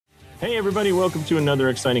Hey everybody, welcome to another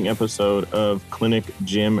exciting episode of Clinic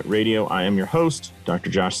Gym Radio. I am your host, Dr.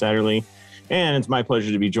 Josh Satterlee, and it's my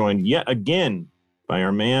pleasure to be joined yet again by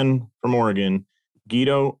our man from Oregon,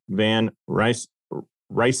 Guido Van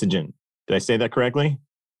Ryssengem. Did I say that correctly?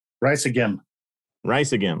 Ryssengem.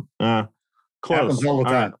 Close. Happens all the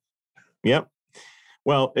time. Right. Yep.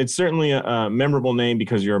 Well, it's certainly a memorable name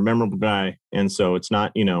because you're a memorable guy, and so it's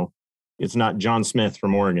not John Smith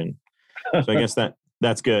from Oregon. So I guess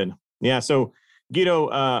that's good. Yeah. So Guido,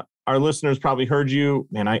 our listeners probably heard you,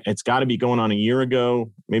 and it's got to be going on a year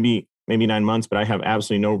ago, maybe 9 months, but I have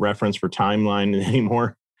absolutely no reference for timeline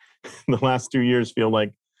anymore. The last 2 years feel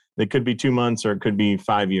like they could be 2 months or it could be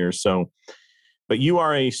 5 years. So, but you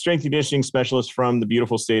are a strength and conditioning specialist from the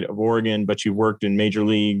beautiful state of Oregon, but you've worked in Major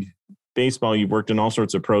League Baseball. You've worked in all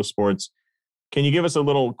sorts of pro sports. Can you give us a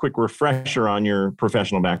little quick refresher on your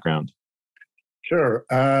professional background? Sure.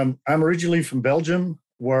 I'm originally from Belgium,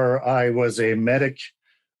 where I was a medic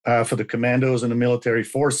for the commandos and the military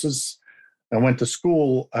forces. I went to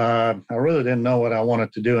school. I really didn't know what I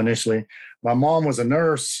wanted to do initially. My mom was a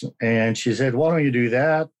nurse, and she said, why don't you do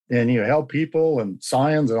that? And you help people and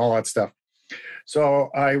science and all that stuff.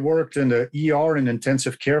 So I worked in the ER and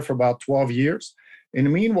intensive care for about 12 years. In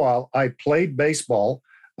the meanwhile, I played baseball,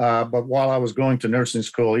 but while I was going to nursing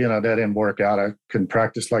school, that didn't work out. I couldn't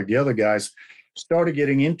practice like the other guys. Started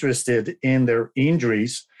getting interested in their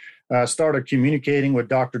injuries, started communicating with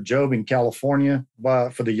Dr. Job in California.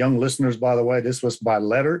 But for the young listeners, by the way, this was by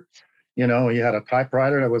letter. He had a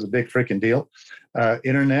typewriter. That was a big freaking deal.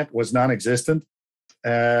 Internet was non-existent.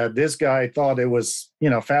 This guy thought it was,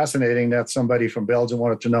 fascinating that somebody from Belgium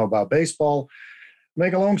wanted to know about baseball.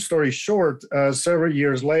 Make a long story short, several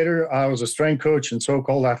years later, I was a strength coach and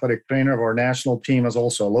so-called athletic trainer of our national team, as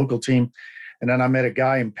also a local team. And then I met a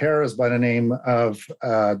guy in Paris by the name of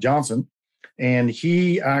Johnson, and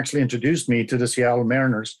he actually introduced me to the Seattle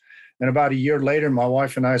Mariners. And about a year later, my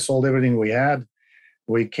wife and I sold everything we had.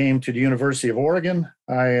 We came to the University of Oregon.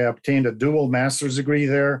 I obtained a dual master's degree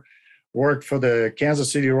there, worked for the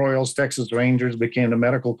Kansas City Royals, Texas Rangers, became the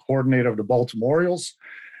medical coordinator of the Baltimore Orioles,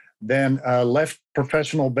 then left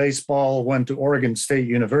professional baseball, went to Oregon State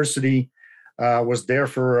University, was there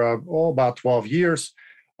for about 12 years.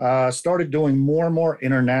 Started doing more and more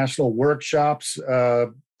international workshops.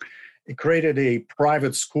 Created a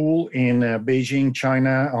private school in Beijing,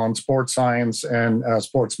 China on sports science and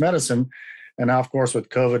sports medicine. And now, of course, with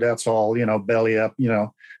COVID, that's all, belly up,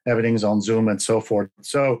 everything's on Zoom and so forth.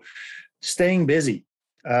 So staying busy,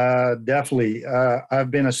 definitely. I've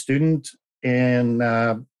been a student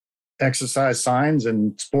in exercise science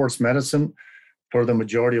and sports medicine for the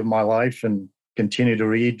majority of my life and continue to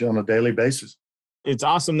read on a daily basis. It's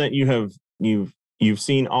awesome that you've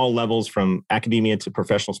seen all levels from academia to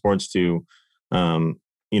professional sports to, the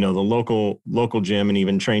local gym, and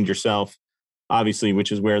even trained yourself, obviously,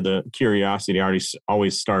 which is where the curiosity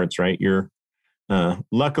always starts, right? You're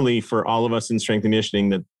luckily for all of us in strength and conditioning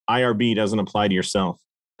that IRB doesn't apply to yourself.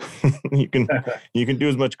 you can do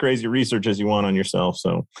as much crazy research as you want on yourself.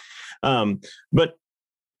 So, but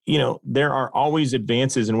there are always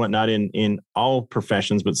advances and whatnot in all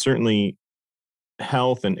professions, but certainly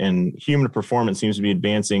health and human performance seems to be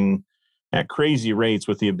advancing at crazy rates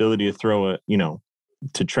with the ability to throw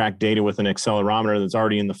to track data with an accelerometer that's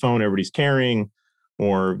already in the phone everybody's carrying,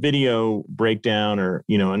 or video breakdown or,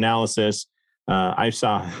 analysis. I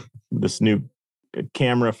saw this new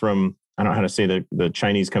camera from, I don't know how to say the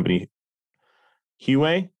Chinese company,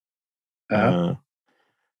 Huawei.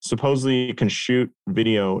 Supposedly it can shoot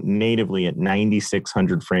video natively at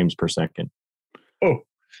 9,600 frames per second. Oh,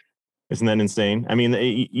 isn't that insane? I mean,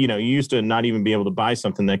 you used to not even be able to buy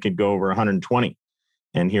something that could go over 120.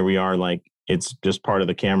 And here we are, like, it's just part of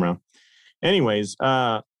the camera. Anyways,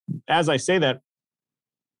 as I say that,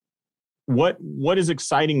 what is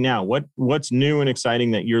exciting now? What's new and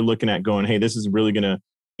exciting that you're looking at going, hey, this is really going to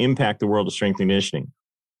impact the world of strength and conditioning?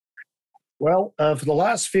 Well, for the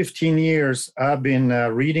last 15 years, I've been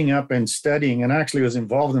reading up and studying, and actually was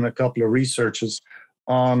involved in a couple of researches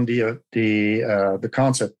on the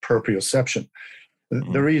concept proprioception.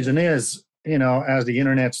 Mm-hmm. The reason is, as the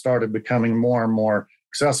internet started becoming more and more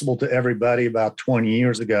accessible to everybody about 20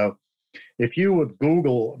 years ago, if you would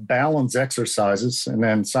Google balance exercises and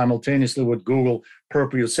then simultaneously would Google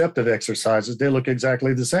proprioceptive exercises, they look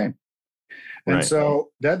exactly the same. And right. So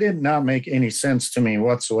that did not make any sense to me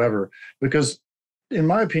whatsoever, because in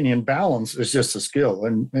my opinion, balance is just a skill.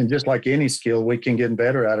 And just like any skill, we can get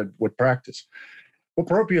better at it with practice. Well,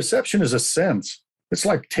 proprioception is a sense. It's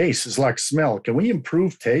like taste. It's like smell. Can we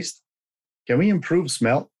improve taste? Can we improve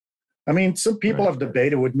smell? I mean, some people have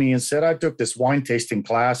debated with me and said, I took this wine tasting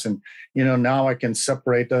class and, now I can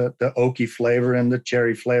separate the oaky flavor and the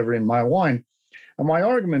cherry flavor in my wine. And my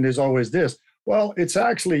argument is always this. Well, it's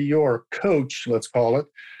actually your coach, let's call it,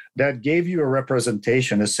 that gave you a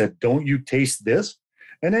representation and said, don't you taste this?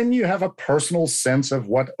 And then you have a personal sense of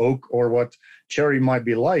what oak or what cherry might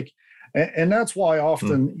be like. And that's why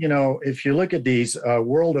often, if you look at these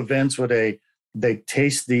world events where they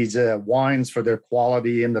taste these wines for their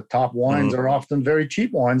quality, and the top wines are often very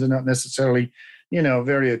cheap wines and not necessarily,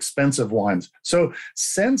 very expensive wines. So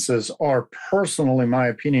senses are personal, in my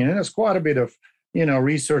opinion, and there's quite a bit of,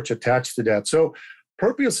 research attached to that. So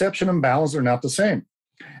proprioception and balance are not the same.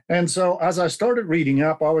 And so as I started reading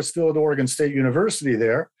up, I was still at Oregon State University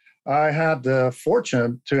there. I had the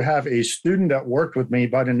fortune to have a student that worked with me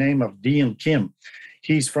by the name of Dean Kim.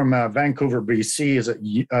 He's from Vancouver, BC.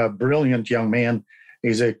 He's a brilliant young man.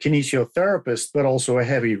 He's a kinesiotherapist, but also a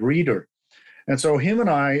heavy reader. And so him and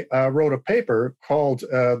I wrote a paper called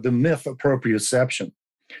The Myth of Proprioception.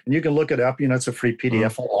 And you can look it up. It's a free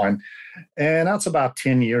PDF online. And that's about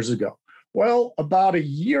 10 years ago. Well, about a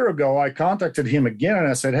year ago, I contacted him again and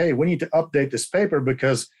I said, hey, we need to update this paper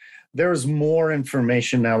because there's more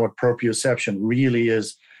information now what proprioception really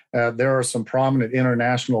is. There are some prominent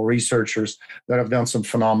international researchers that have done some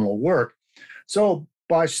phenomenal work. So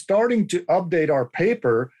by starting to update our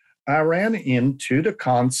paper, I ran into the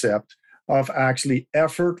concept of actually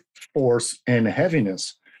effort, force, and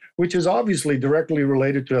heaviness, which is obviously directly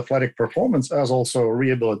related to athletic performance as also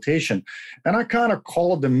rehabilitation. And I kind of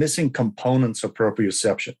call it the missing components of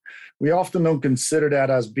proprioception. We often don't consider that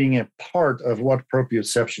as being a part of what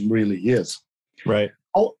proprioception really is. Right.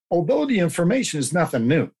 Although the information is nothing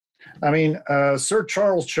new. I mean, Sir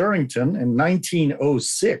Charles Sherrington in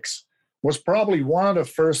 1906 was probably one of the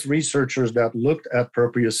first researchers that looked at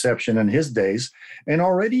proprioception in his days and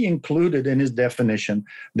already included in his definition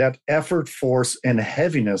that effort, force, and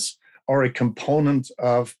heaviness are a component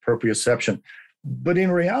of proprioception. But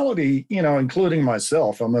in reality, including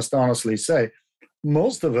myself, I must honestly say,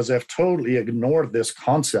 most of us have totally ignored this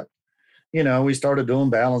concept. We started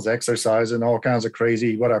doing balance exercise and all kinds of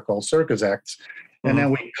crazy, what I call circus acts. And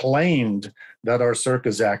then we claimed that our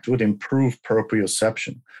circus act would improve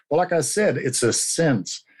proprioception. Well, like I said, it's a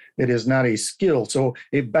sense. It is not a skill. So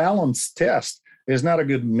a balance test is not a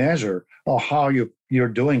good measure of how you're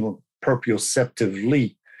doing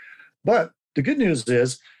proprioceptively. But the good news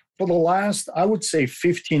is, for the last, I would say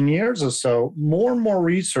 15 years or so, more and more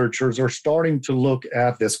researchers are starting to look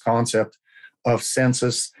at this concept of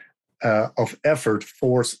senses, of effort,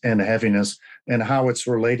 force, and heaviness, and how it's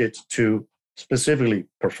related to specifically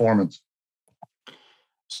performance.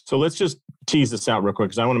 So let's just tease this out real quick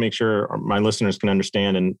because I want to make sure my listeners can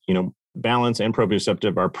understand. And, balance and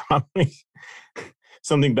proprioceptive are probably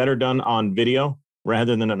something better done on video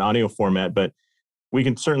rather than an audio format. But we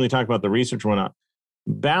can certainly talk about the research one.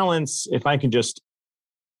 Balance, if I can just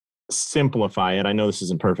simplify it, I know this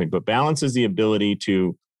isn't perfect, but balance is the ability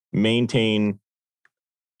to maintain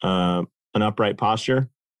an upright posture.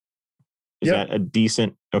 Is that a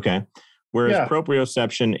decent? Okay. Whereas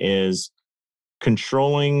proprioception is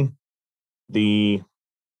controlling the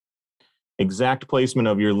exact placement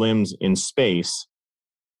of your limbs in space,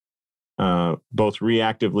 both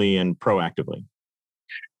reactively and proactively.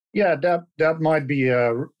 Yeah, that might be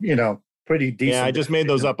pretty decent. Yeah, I just made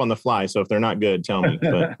those up on the fly, so if they're not good, tell me.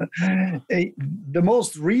 But the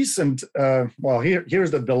most recent,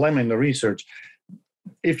 here's the dilemma in the research.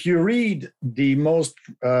 If you read the most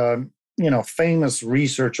famous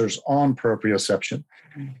researchers on proprioception,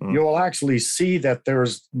 you will actually see that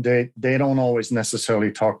they don't always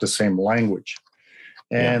necessarily talk the same language.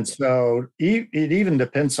 And so it even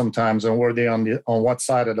depends sometimes on where they on what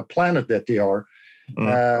side of the planet that they are,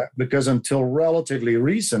 because until relatively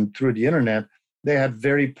recent through the internet, they had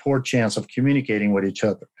very poor chance of communicating with each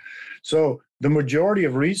other. So the majority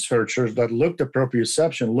of researchers that looked at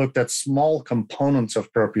proprioception looked at small components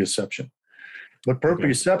of proprioception. But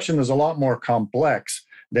proprioception is a lot more complex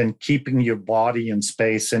than keeping your body in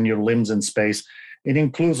space and your limbs in space. It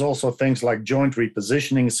includes also things like joint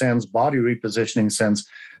repositioning sense, body repositioning sense,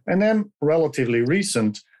 and then relatively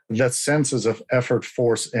recent, the senses of effort,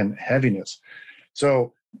 force, and heaviness.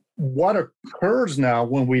 So what occurs now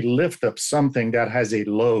when we lift up something that has a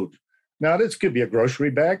load? Now, this could be a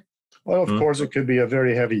grocery bag. Well, of course, it could be a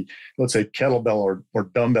very heavy, let's say, kettlebell or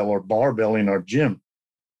dumbbell or barbell in our gym.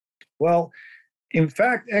 Well, in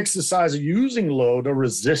fact, exercise using load or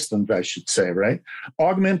resistance, I should say, right,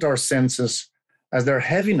 augment our senses as their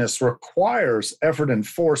heaviness requires effort and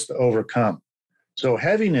force to overcome. So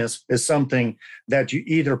heaviness is something that you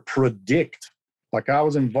either predict Like I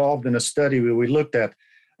was involved in a study where we looked at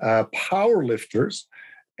power lifters,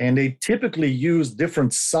 and they typically use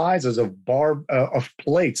different sizes of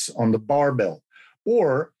plates on the barbell,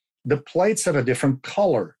 or the plates have a different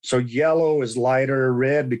color. So yellow is lighter,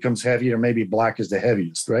 red becomes heavier, maybe black is the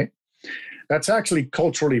heaviest, right? That's actually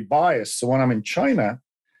culturally biased. So when I'm in China,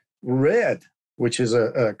 red, which is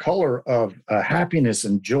a color of happiness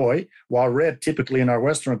and joy, while red typically in our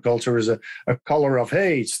Western culture is a color of,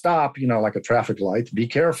 hey, stop, like a traffic light, be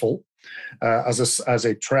careful, as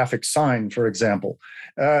a traffic sign, for example.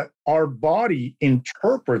 Our body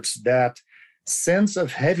interprets that sense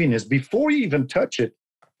of heaviness before you even touch it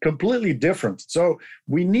completely different. So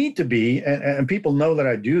we need to be, and people know that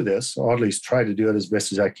I do this, or at least try to do it as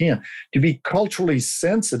best as I can, to be culturally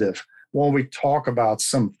sensitive when we talk about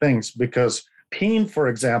some things, because pain, for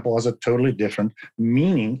example, has a totally different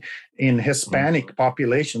meaning in Hispanic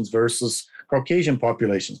populations versus Caucasian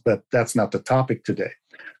populations, but that's not the topic today.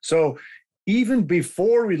 So even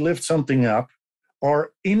before we lift something up,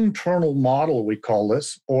 our internal model, we call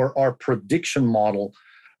this, or our prediction model,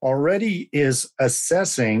 already is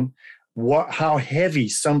assessing how heavy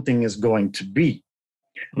something is going to be.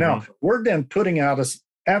 Now, we're then putting out this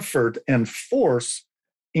effort and force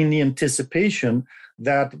in the anticipation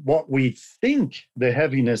that what we think the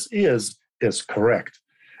heaviness is correct.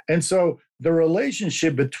 And so the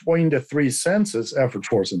relationship between the three senses, effort,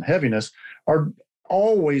 force, and heaviness, are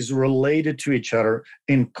always related to each other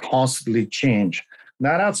and constantly change.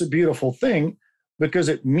 Now, that's a beautiful thing because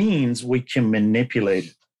it means we can manipulate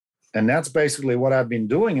it. And that's basically what I've been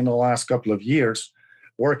doing in the last couple of years,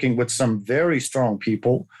 working with some very strong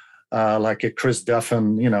people, like a Chris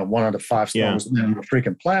Duffin, one of the 5 strongest men on the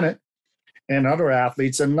freaking planet, and other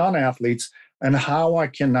athletes and non-athletes, and how I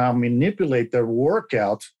can now manipulate their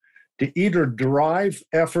workout to either drive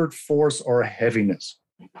effort, force, or heaviness.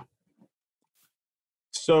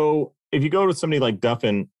 So if you go to somebody like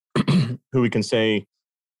Duffin, who we can say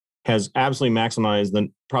has absolutely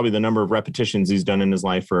maximized probably the number of repetitions he's done in his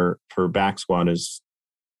life for back squat is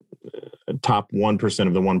top 1%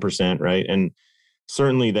 of the 1%, right? And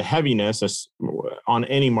certainly the heaviness on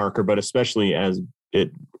any marker, but especially as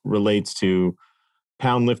it relates to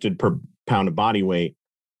pound lifted per pound of body weight,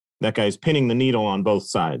 that guy's pinning the needle on both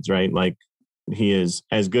sides, right? Like he is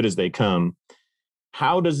as good as they come.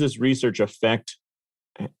 How does this research affect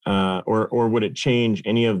or would it change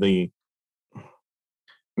any of the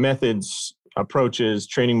methods, approaches,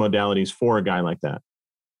 training modalities for a guy like that?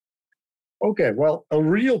 Okay, well, a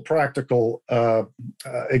real practical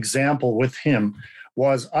example with him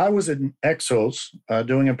was I was in Exos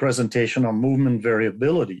doing a presentation on movement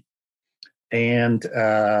variability, and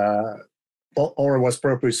or it was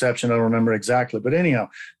proprioception, I don't remember exactly, but anyhow,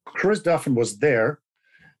 Chris Duffin was there,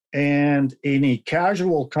 and in a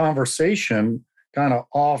casual conversation, kind of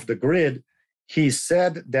off the grid, he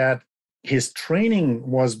said that his training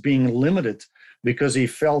was being limited because he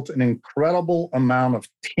felt an incredible amount of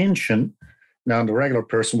tension, now the regular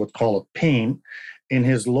person would call it pain, in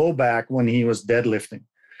his low back when he was deadlifting,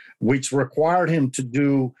 which required him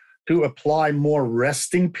to apply more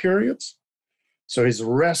resting periods. So his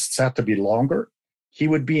rests had to be longer. He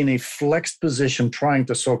would be in a flexed position trying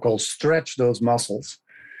to so-called stretch those muscles.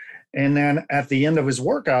 And then at the end of his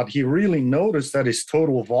workout, he really noticed that his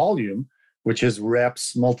total volume, which is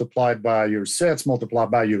reps multiplied by your sets, multiplied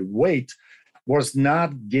by your weight, was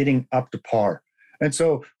not getting up to par. And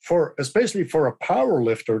so especially for a power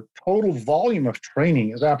lifter, total volume of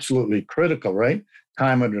training is absolutely critical, right?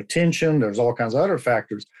 Time under tension, there's all kinds of other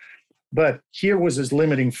factors. But here was his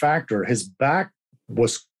limiting factor. His back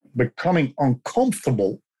was becoming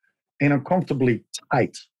uncomfortable and uncomfortably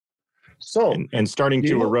tight. So and starting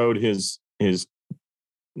to erode his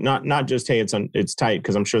not just, hey, it's tight,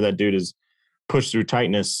 because I'm sure that dude is pushed through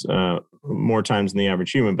tightness more times than the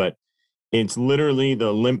average human, but it's literally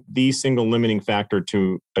the single limiting factor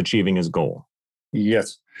to achieving his goal.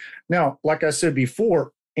 Yes. Now, like I said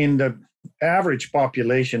before, in the average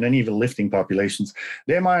population and even lifting populations,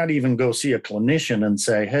 they might even go see a clinician and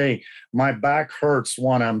say, hey, my back hurts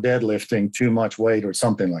when I'm deadlifting too much weight or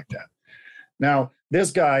something like that. Now,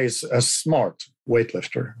 this guy is a smart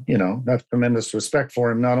weightlifter. That's tremendous respect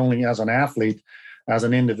for him, not only as an athlete, as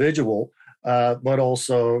an individual, but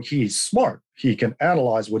also he's smart. He can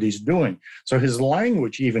analyze what he's doing. So his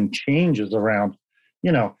language even changes around,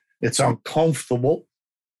 it's uncomfortable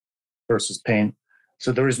versus pain.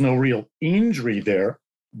 So there is no real injury there,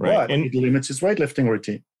 right, but it limits his weightlifting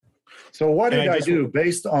routine. So what did I do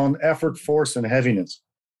based on effort, force, and heaviness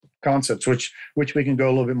concepts, which we can go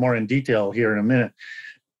a little bit more in detail here in a minute?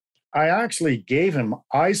 I actually gave him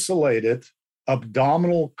isolated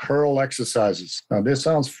abdominal curl exercises. Now, this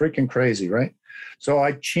sounds freaking crazy, right? So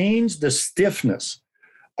I changed the stiffness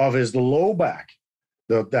of his low back,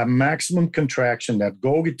 that maximum contraction, that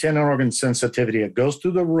Golgi tendon organ sensitivity. It goes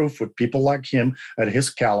through the roof with people like him at his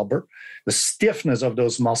caliber. The stiffness of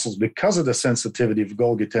those muscles because of the sensitivity of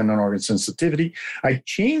Golgi tendon organ sensitivity. I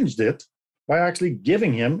changed it by actually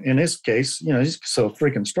giving him, in his case, he's so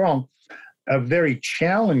freaking strong, a very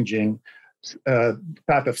challenging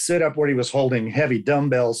type of sit-up where he was holding heavy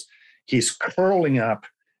dumbbells. He's curling up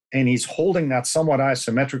and he's holding that somewhat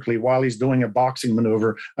isometrically while he's doing a boxing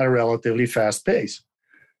maneuver at a relatively fast pace.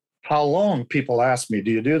 How long, people ask me,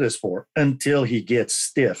 do you do this for? Until he gets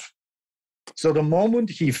stiff. So the moment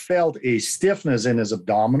he felt a stiffness in his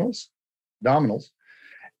abdominals,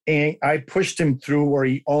 and I pushed him through where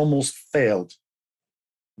he almost failed.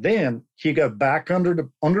 Then he got back under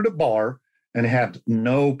the bar and had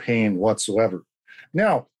no pain whatsoever.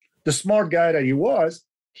 Now, the smart guy that he was,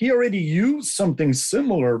 he already used something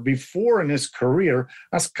similar before in his career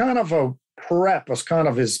as kind of a prep, as kind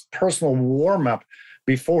of his personal warm-up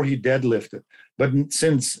before he deadlifted. But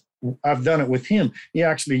since I've done it with him, he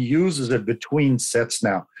actually uses it between sets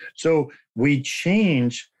now. So we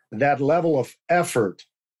change that level of effort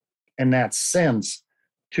and that sense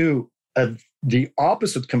to the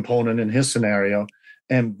opposite component in his scenario,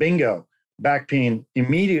 and bingo, back pain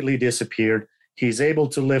immediately disappeared. He's able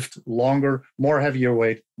to lift longer, more heavier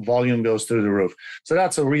weight, volume goes through the roof. So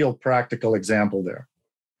that's a real practical example there.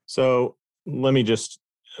 So let me just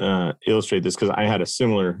illustrate this, because I had a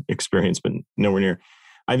similar experience, but nowhere near.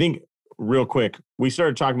 I think real quick, we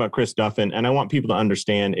started talking about Chris Duffin, and I want people to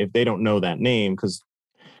understand, if they don't know that name, because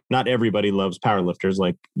not everybody loves powerlifters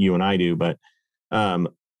like you and I do, but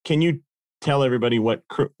can you tell everybody what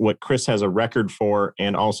Chris has a record for,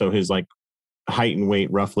 and also his like height and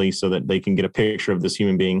weight roughly, so that they can get a picture of this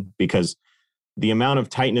human being? Because the amount of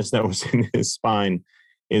tightness that was in his spine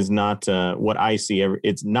is not what I see.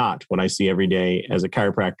 It's not what I see every day as a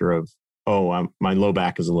chiropractor of, my low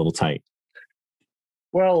back is a little tight.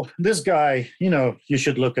 Well, this guy, you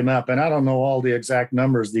should look him up. And I don't know all the exact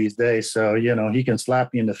numbers these days. So, he can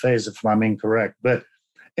slap me in the face if I'm incorrect. But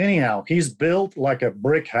anyhow, he's built like a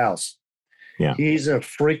brick house. Yeah. He's a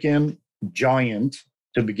freaking giant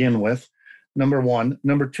to begin with. Number one.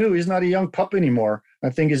 Number two, he's not a young pup anymore. I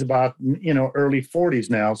think he's about, early 40s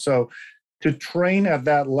now. So to train at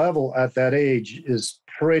that level at that age is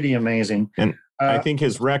pretty amazing. And I think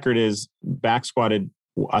his record is back squatted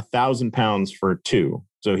 1,000 pounds for 2.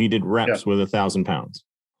 So he did reps with 1,000 pounds.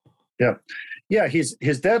 Yeah. Yeah. His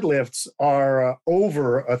deadlifts are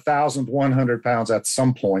over 1,100 pounds at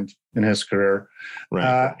some point in his career.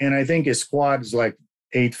 Right. And I think his squat is like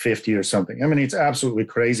 850 or something. I mean, it's absolutely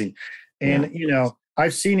crazy. And,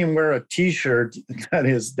 I've seen him wear a t-shirt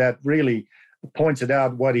that really points it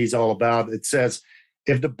out what he's all about. It says,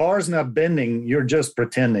 if the bar's not bending, you're just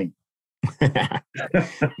pretending.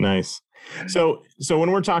 Nice. So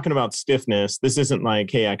when we're talking about stiffness, this isn't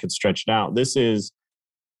like, hey, I could stretch it out. This is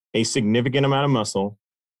a significant amount of muscle,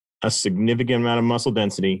 a significant amount of muscle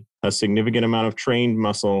density, a significant amount of trained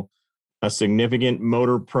muscle, a significant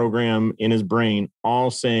motor program in his brain,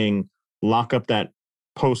 all saying, lock up that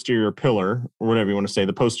posterior pillar, or whatever you want to say,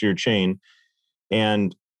 the posterior chain.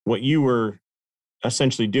 And what you were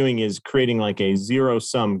essentially doing is creating like a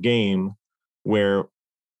zero-sum game where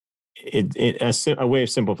a way of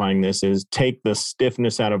simplifying this is take the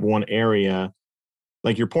stiffness out of one area,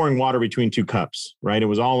 like you're pouring water between 2 cups, right? It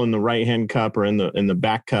was all in the right-hand cup or in the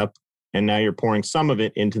back cup, and now you're pouring some of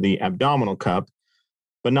it into the abdominal cup,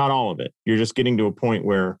 but not all of it. You're just getting to a point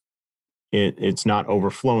where it's not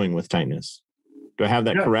overflowing with tightness. Do I have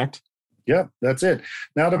that correct? Yeah, that's it.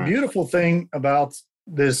 Now, the beautiful thing about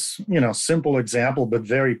this, simple example, but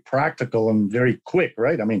very practical and very quick,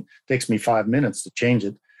 right? I mean, it takes me 5 minutes to change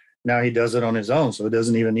it. Now he does it on his own, so he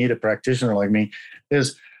doesn't even need a practitioner like me.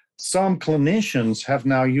 Is some clinicians have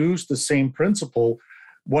now used the same principle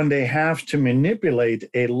when they have to manipulate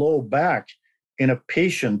a low back in a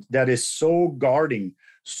patient that is so guarding,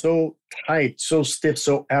 so tight, so stiff,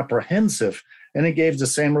 so apprehensive, and it gave the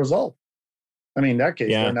same result. I mean, in that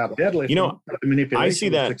case, they're not deadlifting. The manipulation I see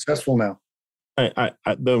that is successful now.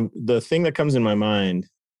 The thing that comes in my mind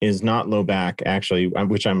is not low back, actually,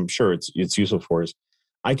 which I'm sure it's useful for, is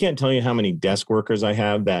I can't tell you how many desk workers I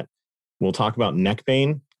have that will talk about neck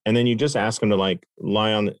pain, and then you just ask them to like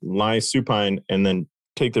lie supine and then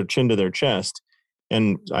take their chin to their chest.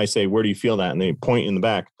 And I say, where do you feel that? And they point in the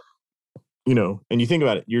back, and you think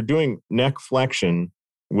about it, you're doing neck flexion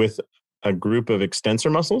with a group of extensor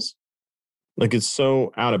muscles. Like, it's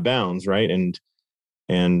so out of bounds, right?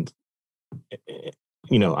 And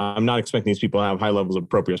I'm not expecting these people to have high levels of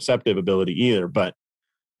proprioceptive ability either, but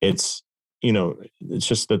it's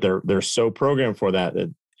just that they're so programmed for that.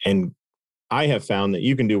 And I have found that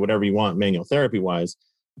you can do whatever you want manual therapy wise,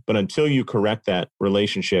 but until you correct that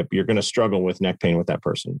relationship, you're going to struggle with neck pain with that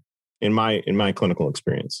person in my clinical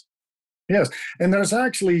experience. Yes. And there's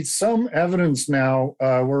actually some evidence now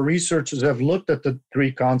where researchers have looked at the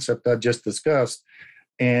three concepts I just discussed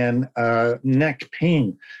and neck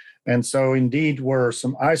pain. And so indeed, where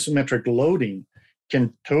some isometric loading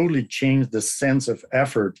can totally change the sense of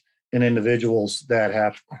effort in individuals that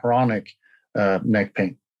have chronic neck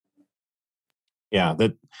pain. Yeah,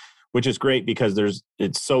 which is great because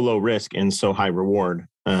it's so low risk and so high reward.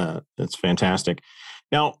 That's fantastic.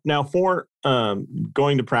 Now for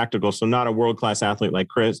going to practical, so not a world-class athlete like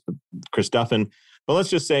Chris Duffin, but let's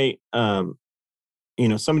just say,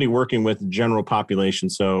 somebody working with general population.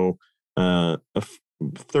 So a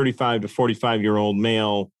 35 to 45-year-old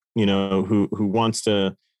male, who wants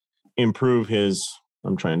to improve his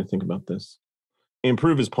pull-ups,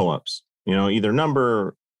 either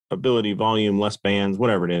number, ability, volume, less bands,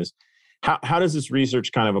 whatever it is. How does this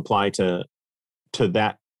research kind of apply to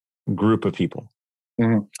that group of people?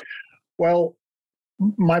 Mm-hmm. Well,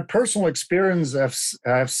 my personal experience,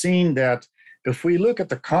 I've seen that if we look at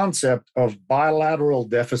the concept of bilateral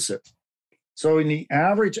deficit, so in the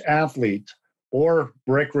average athlete or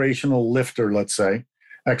recreational lifter, let's say,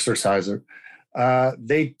 exerciser,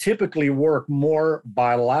 they typically work more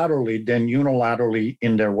bilaterally than unilaterally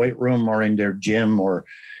in their weight room or in their gym or,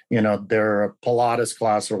 their Pilates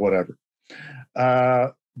class or whatever.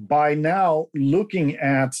 By now looking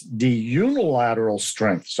at the unilateral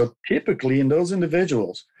strength, so typically in those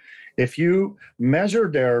individuals, if you measure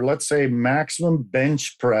their, let's say, maximum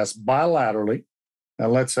bench press bilaterally,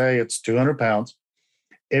 and let's say it's 200 pounds,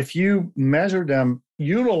 if you measure them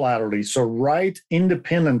unilaterally, so right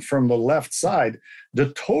independent from the left side,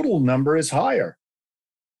 the total number is higher.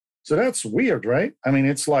 So that's weird, right? I mean,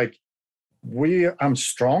 it's like I'm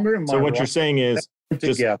stronger in my So what you're saying is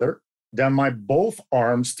together than my both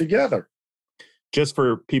arms together. Just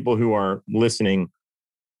for people who are listening,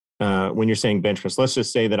 when you're saying bench press, let's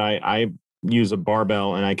just say that I use a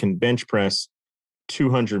barbell and I can bench press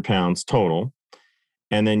 200 pounds total.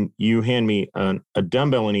 And then you hand me a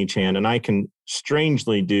dumbbell in each hand and I can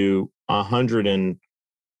strangely do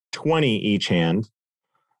 120 each hand,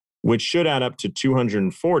 which should add up to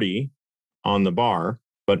 240 on the bar,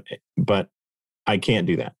 but I can't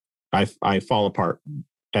do that. I fall apart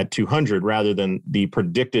at 200 rather than the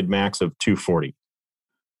predicted max of 240.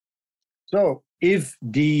 So if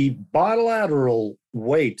the bilateral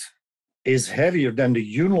weight is heavier than the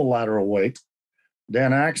unilateral weight,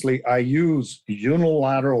 then actually I use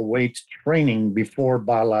unilateral weight training before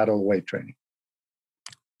bilateral weight training.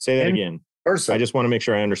 Say that again. I just want to make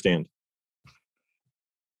sure I understand.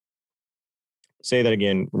 Say that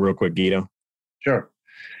again real quick, Guido. Sure.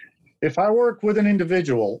 If I work with an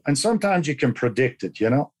individual, and sometimes you can predict it,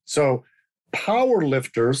 So power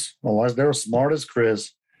lifters, unless they're as smart as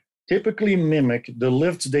Chris, typically mimic the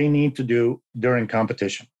lifts they need to do during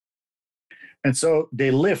competition. And so they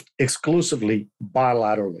lift exclusively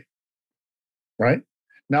bilaterally, right?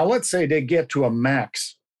 Now, let's say they get to a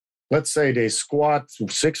max. Let's say they squat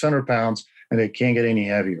 600 pounds and they can't get any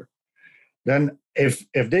heavier. Then if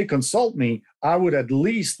they consult me, I would at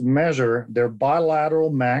least measure their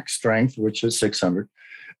bilateral max strength, which is 600,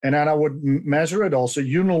 and then I would measure it also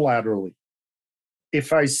unilaterally.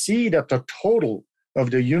 If I see that the total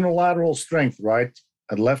of the unilateral strength, right,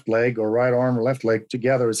 a left leg or right arm or left leg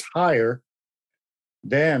together is higher,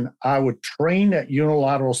 then I would train that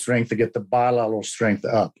unilateral strength to get the bilateral strength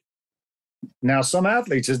up. Now, some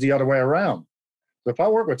athletes is the other way around. So if I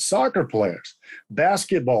work with soccer players,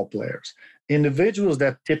 basketball players, individuals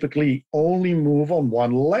that typically only move on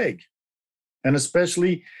one leg, and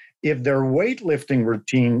especially if their weightlifting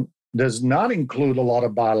routine does not include a lot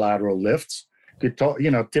of bilateral lifts,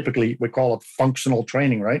 typically we call it functional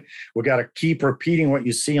training, right? We got to keep repeating what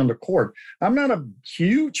you see on the court. I'm not a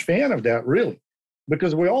huge fan of that, really,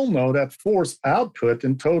 because we all know that force output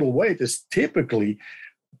and total weight is typically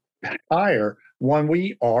higher when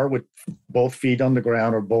we are with both feet on the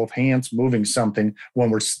ground or both hands moving something when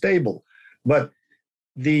we're stable. But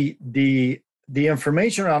the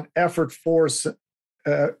information around effort, force,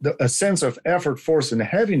 a sense of effort, force, and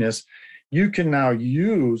heaviness, you can now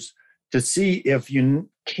use to see if you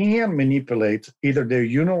can manipulate either their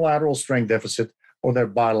unilateral strength deficit or their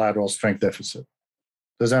bilateral strength deficit.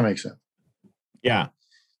 Does that make sense? Yeah.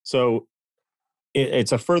 So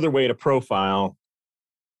it's a further way to profile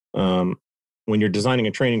when you're designing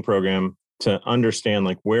a training program to understand,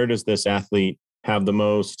 like, where does this athlete have the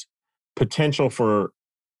most potential for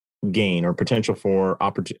gain or potential for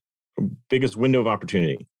biggest window of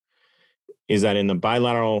opportunity? Is that in the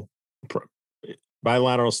bilateral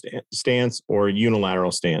stance or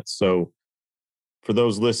unilateral stance? So for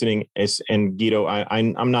those listening, and Guido,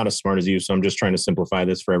 I'm not as smart as you, so I'm just trying to simplify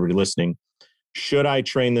this for everybody listening. Should I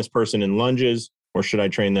train this person in lunges or should I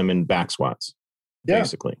train them in back squats?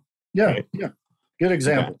 Basically. Yeah. Right? Yeah. Good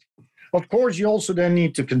example. Okay. Of course, you also then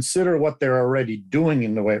need to consider what they're already doing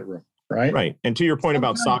in the weight room, right? Right. And to your point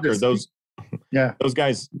about soccer, those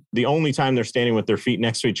guys, the only time they're standing with their feet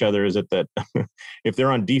next to each other is if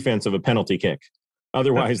they're on defense of a penalty kick.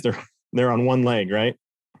 Otherwise, they're on one leg, right?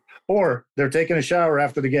 Or they're taking a shower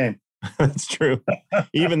after the game. That's true.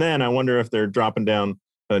 Even then, I wonder if they're dropping 1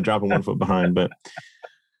 foot behind. But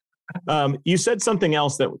you said something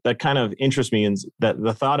else that kind of interests me, and that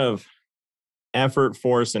the thought of effort,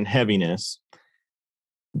 force, and heaviness,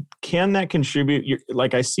 can that contribute?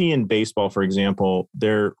 Like I see in baseball, for example,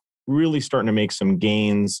 they're really starting to make some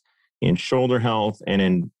gains in shoulder health and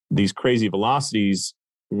in these crazy velocities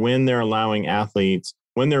when they're allowing athletes,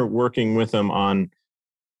 when they're working with them on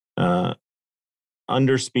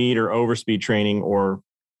underspeed or overspeed training, or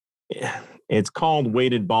it's called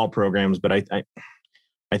weighted ball programs, but I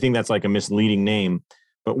think that's like a misleading name.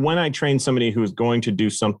 But when I train somebody who's going to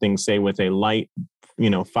do something, say with a light,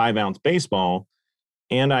 5-ounce baseball,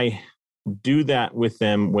 and I do that with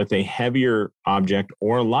them with a heavier object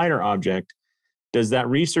or a lighter object, does that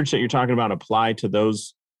research that you're talking about apply to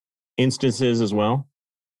those instances as well?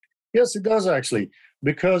 Yes, it does actually,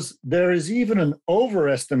 because there is even an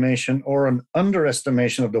overestimation or an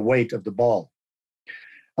underestimation of the weight of the ball.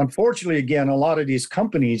 Unfortunately, again, a lot of these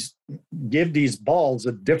companies give these balls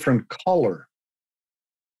a different color.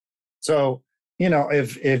 So,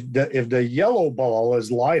 if the yellow ball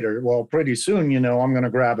is lighter, well, pretty soon, I'm going to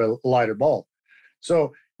grab a lighter ball.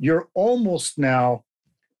 So you're almost now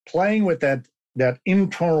playing with that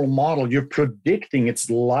internal model. You're predicting it's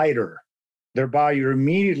lighter. Thereby, you're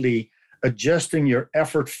immediately adjusting your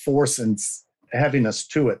effort, force, and heaviness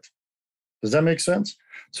to it. Does that make sense?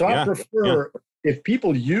 So I prefer if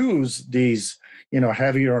people use these,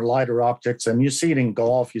 heavier and lighter objects, and you see it in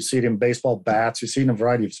golf, you see it in baseball bats, you see it in a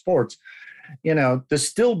variety of sports, to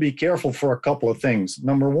still be careful for a couple of things.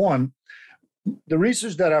 Number one, the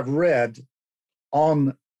research that I've read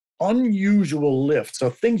on unusual lifts, so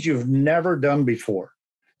things you've never done before.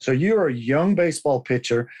 So you're a young baseball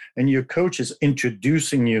pitcher and your coach is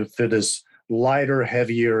introducing you to this lighter,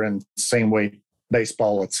 heavier, and same weight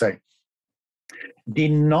baseball, let's say. The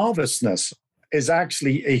noviceness is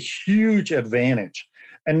actually a huge advantage.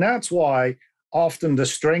 And that's why often the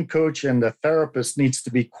strength coach and the therapist needs to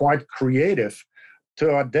be quite creative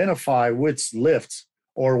to identify which lifts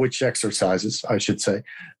or which exercises, I should say,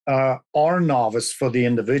 are novice for the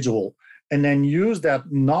individual, and then use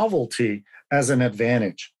that novelty as an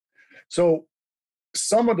advantage. So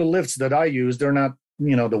some of the lifts that I use, they're not,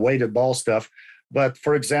 the weighted ball stuff. But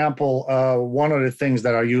for example, one of the things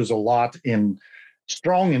that I use a lot in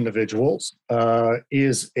strong individuals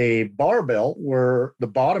is a barbell where the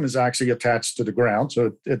bottom is actually attached to the ground.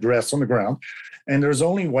 So it rests on the ground and there's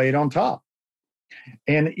only weight on top.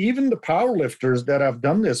 And even the powerlifters that I've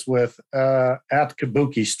done this with at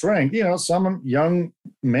Kabuki Strength, some young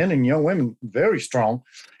men and young women, very strong,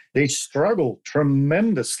 they struggle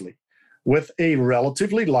tremendously with a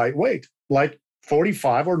relatively light weight, like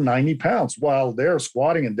 45 or 90 pounds, while they're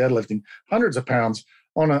squatting and deadlifting hundreds of pounds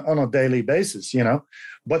on a daily basis,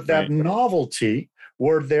 But that novelty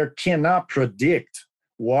where they cannot predict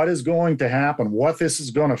what is going to happen, what this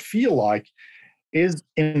is going to feel like, is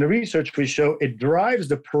in the research we show it drives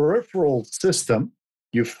the peripheral system.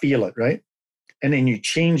 You feel it, right? And then you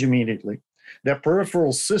change immediately. That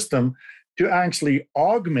peripheral system to actually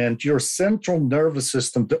augment your central nervous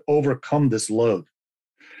system to overcome this load.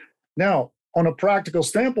 Now, on a practical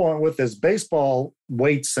standpoint with this baseball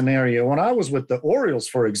weight scenario, when I was with the Orioles,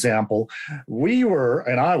 for example,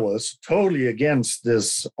 I was totally against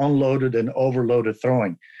this unloaded and overloaded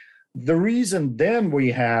throwing. The reason then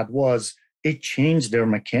we had was it changed their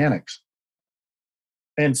mechanics.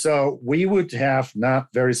 And so we would have not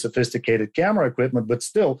very sophisticated camera equipment, but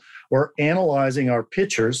still we're analyzing our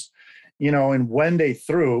pitchers, and when they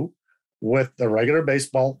threw with the regular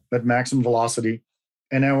baseball at maximum velocity,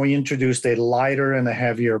 and then we introduced a lighter and a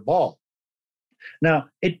heavier ball. Now,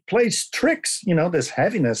 it plays tricks, this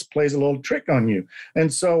heaviness plays a little trick on you.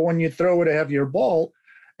 And so when you throw with a heavier ball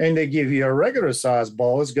and they give you a regular size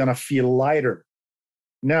ball, it's going to feel lighter.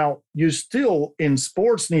 Now, you still in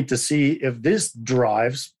sports need to see if this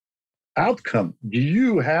drives outcome? Do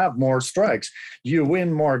you have more strikes? Do you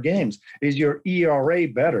win more games? Is your ERA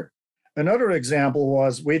better? Another example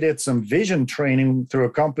was we did some vision training through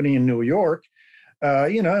a company in New York.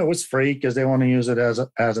 It was free because they want to use it as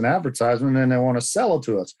an advertisement and they want to sell it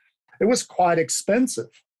to us. It was quite expensive.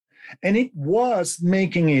 And it was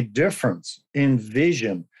making a difference in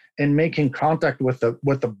vision and making contact with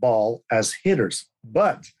the ball as hitters.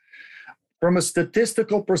 But from a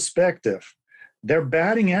statistical perspective, their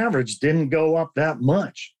batting average didn't go up that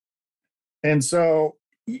much. And so,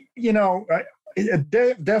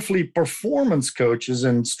 definitely performance coaches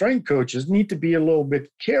and strength coaches need to be a little bit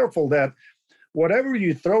careful that whatever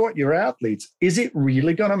you throw at your athletes, is it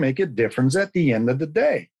really going to make a difference at the end of the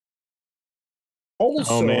day?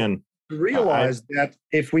 Also, realize that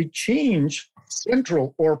if we change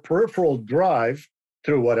central or peripheral drive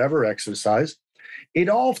through whatever exercise, it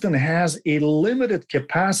often has a limited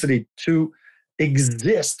capacity to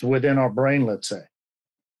exist within our brain, let's say.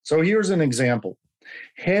 So here's an example.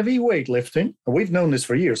 Heavy weightlifting, we've known this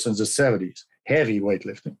for years, since the 70s, heavy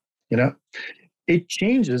weightlifting, it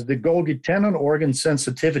changes the Golgi tendon organ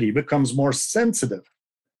sensitivity, becomes more sensitive.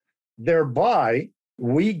 Thereby,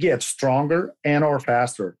 we get stronger and or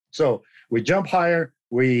faster. So we jump higher,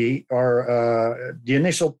 we are the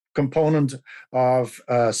initial component of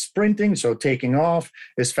sprinting, so taking off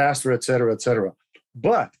is faster, et cetera,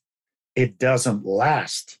 but it doesn't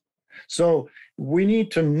last. So we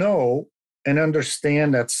need to know and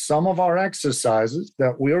understand that some of our exercises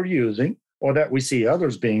that we are using or that we see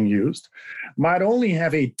others being used might only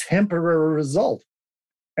have a temporary result.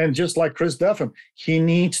 And just like Chris Duffin, he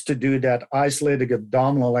needs to do that isolated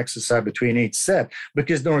abdominal exercise between each set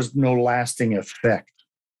because there is no lasting effect.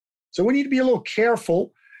 So we need to be a little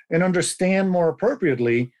careful and understand more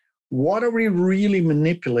appropriately, what are we really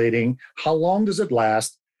manipulating? How long does it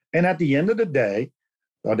last? And at the end of the day,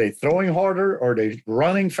 are they throwing harder? Are they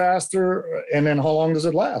running faster? And then how long does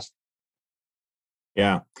it last?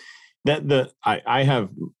 Yeah. I have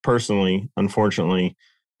personally, unfortunately,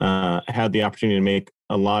 had the opportunity to make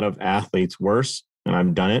a lot of athletes worse. And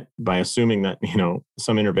I've done it by assuming that,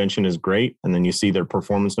 some intervention is great. And then you see their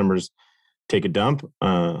performance numbers take a dump,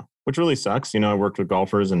 which really sucks. I worked with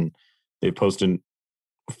golfers and they posted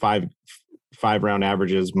five round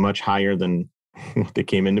averages much higher than what they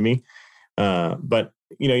came into me. But,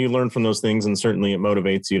 you learn from those things and certainly it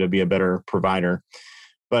motivates you to be a better provider.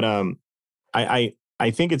 But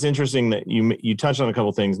I think it's interesting that you touched on a couple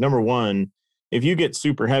of things. Number one, if you get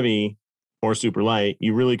super heavy or super light,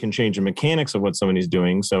 you really can change the mechanics of what somebody's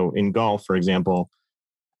doing. So in golf, for example,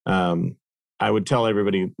 I would tell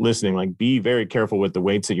everybody listening, be very careful with the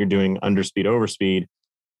weights that you're doing under speed, over speed,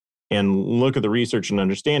 and look at the research and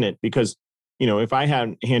understand it. Because, if I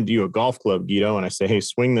hand you a golf club, Guido, and I say, hey,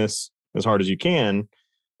 swing this as hard as you can,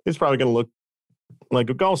 it's probably going to look like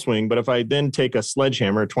a golf swing. But if I then take a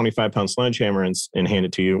sledgehammer, a 25-pound sledgehammer, and hand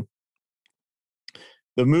it to you,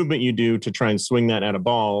 the movement you do to try and swing that at a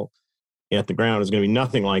ball at the ground is going to be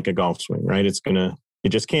nothing like a golf swing, right? It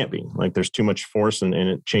just can't be. There's too much force and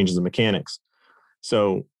it changes the mechanics.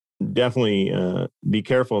 So definitely be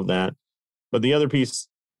careful of that. But the other piece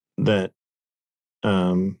that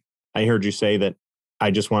I heard you say that I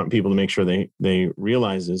just want people to make sure they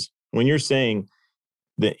realize is when you're saying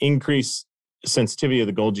the increased sensitivity of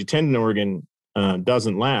the Golgi tendon organ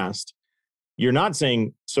doesn't last, you're not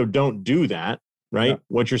saying, so don't do that, right? No.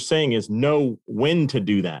 What you're saying is know when to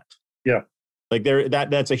do that. Yeah.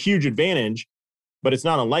 That's a huge advantage, but it's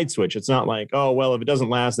not a light switch. It's not like, oh, well, if it doesn't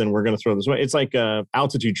last, then we're going to throw this away. It's like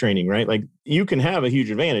altitude training, right? You can have a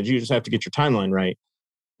huge advantage. You just have to get your timeline right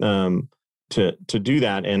to do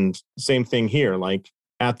that. And same thing here,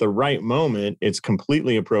 at the right moment, it's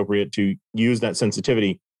completely appropriate to use that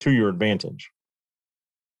sensitivity to your advantage.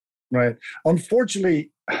 Right.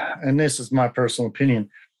 Unfortunately, and this is my personal opinion,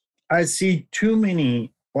 I see too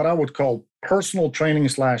many what I would call personal training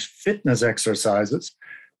 / fitness exercises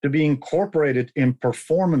to be incorporated in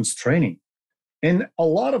performance training. And a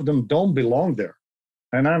lot of them don't belong there.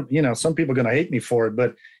 And some people are going to hate me for it,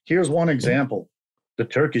 but here's one example, the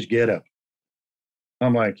Turkish get-up.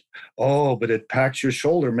 I'm like, oh, but it packs your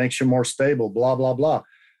shoulder, makes you more stable, blah, blah, blah.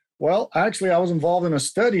 Well, actually, I was involved in a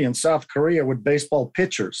study in South Korea with baseball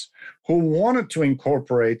pitchers who wanted to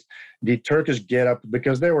incorporate the Turkish get-up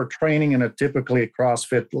because they were training in a typically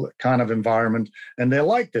CrossFit kind of environment, and they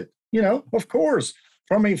liked it. Of course,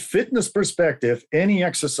 from a fitness perspective, any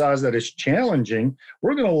exercise that is challenging,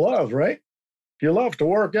 we're going to love, right? If you love to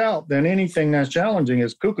work out, then anything that's challenging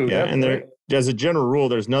is cuckoo. Yeah, and as a general rule,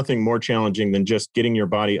 there's nothing more challenging than just getting your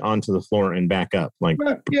body onto the floor and back up.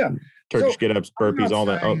 Turkish get-ups, burpees, all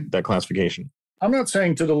that classification. I'm not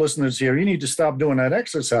saying to the listeners here, you need to stop doing that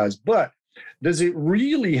exercise, but does it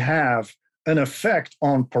really have an effect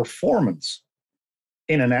on performance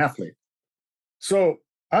in an athlete? So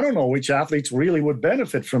I don't know which athletes really would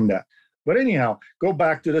benefit from that. But anyhow, go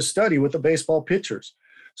back to the study with the baseball pitchers.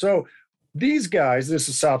 So these guys, this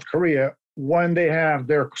is South Korea, when they have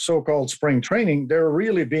their so-called spring training, they're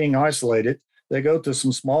really being isolated. They go to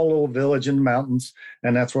some small little village in the mountains,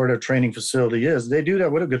 and that's where their training facility is. They do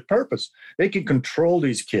that with a good purpose. They can control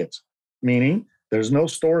these kids, meaning there's no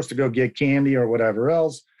stores to go get candy or whatever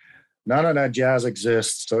else. None of that jazz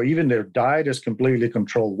exists. So even their diet is completely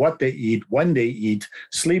controlled, what they eat, when they eat,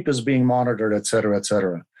 sleep is being monitored, et cetera, et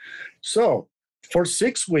cetera. So for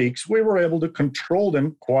 6 weeks, we were able to control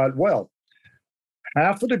them quite well.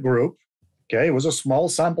 Half of the group, okay, it was a small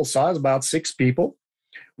sample size, about 6 people.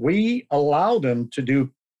 We allowed them to do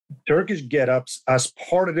Turkish get-ups as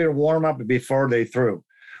part of their warm-up before they threw.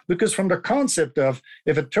 Because from the concept of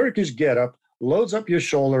if a Turkish get-up loads up your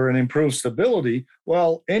shoulder and improves stability,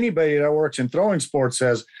 well, anybody that works in throwing sports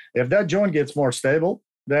says, if that joint gets more stable,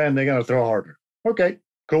 then they're going to throw harder. Okay,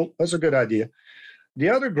 cool. That's a good idea. The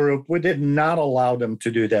other group, we did not allow them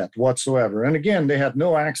to do that whatsoever. And again, they had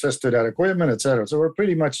no access to that equipment, et cetera. So we're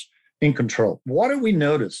pretty much in control. What did we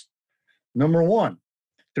notice? Number one,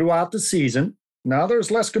 throughout the season, now there's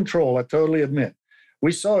less control, I totally admit.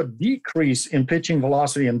 We saw a decrease in pitching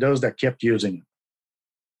velocity in those that kept using it.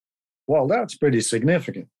 Well, that's pretty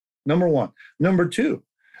significant. Number one. Number two,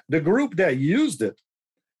 the group that used it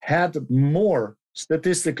had more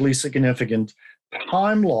statistically significant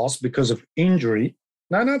time loss because of injury.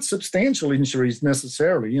 Now, not substantial injuries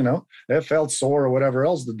necessarily, they felt sore or whatever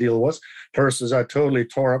else the deal was, versus I totally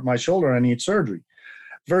tore up my shoulder and need surgery,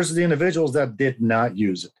 versus the individuals that did not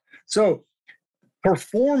use it. So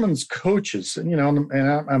performance coaches, and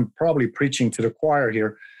I'm probably preaching to the choir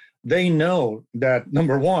here, they know that,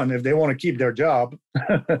 number one, if they want to keep their job,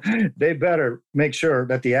 they better make sure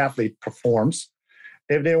that the athlete performs.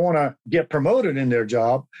 If they want to get promoted in their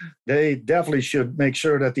job, they definitely should make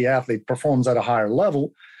sure that the athlete performs at a higher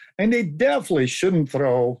level. And they definitely shouldn't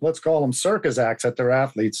throw, let's call them circus acts at their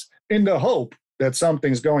athletes in the hope that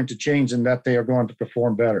something's going to change and that they are going to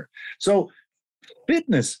perform better. So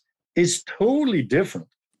fitness is totally different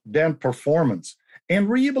than performance, and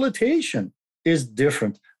rehabilitation is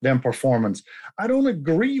different than performance. I don't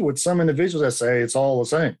agree with some individuals that say it's all the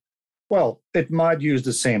same. Well, it might use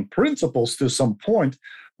the same principles to some point,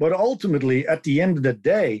 but ultimately, at the end of the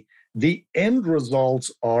day, the end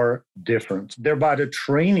results are different. Thereby, the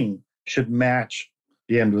training should match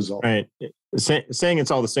the end result. Right. Saying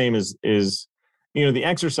it's all the same is the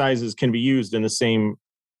exercises can be used in the same,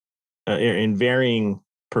 in varying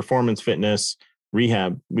performance, fitness,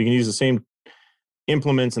 rehab. We can use the same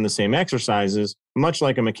implements and the same exercises, much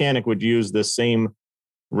like a mechanic would use the same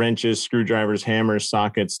wrenches, screwdrivers, hammers,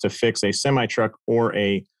 sockets to fix a semi-truck or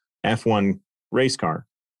a F1 race car.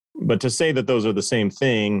 But to say that those are the same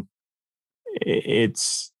thing,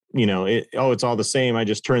 it's all the same. I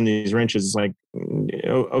just turn these wrenches. It's like,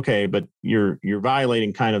 okay, but you're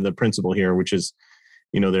violating kind of the principle here, which is,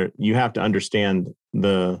 you have to understand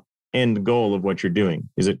the end goal of what you're doing.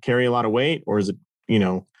 Is it carry a lot of weight, or is it,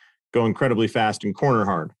 go incredibly fast and corner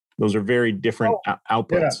hard? Those are very different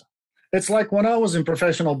outputs. Yeah. It's like when I was in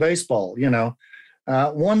professional baseball,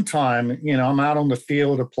 one time, I'm out on the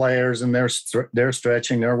field of players and they're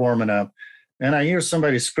stretching, they're warming up. And I hear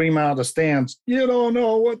somebody scream out of the stands, "You don't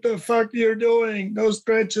know what the fuck you're doing. Those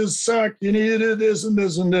stretches suck. You need to do this and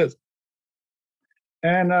this and this."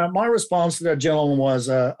 And my response to that gentleman was,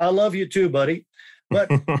 "I love you too, buddy."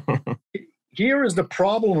 But here is the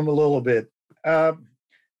problem a little bit.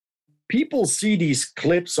 People see these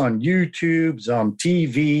clips on YouTube, on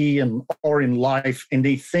TV, or in life, and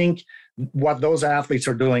they think what those athletes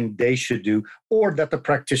are doing, they should do, or that the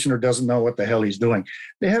practitioner doesn't know what the hell he's doing.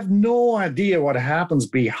 They have no idea what happens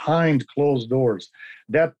behind closed doors.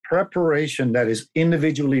 That preparation that is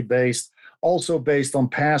individually based, also based on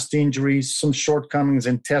past injuries, some shortcomings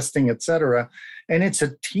in testing, etc. And it's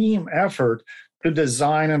a team effort to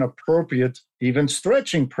design an appropriate, even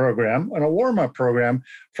stretching program and a warm-up program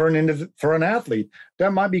for an athlete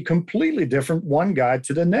that might be completely different one guy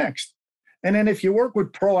to the next. And then if you work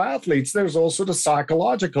with pro athletes, there's also the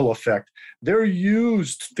psychological effect. They're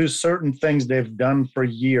used to certain things they've done for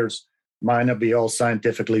years. Might not be all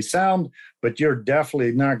scientifically sound, but you're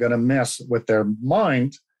definitely not going to mess with their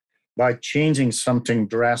mind by changing something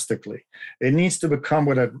drastically. It needs to become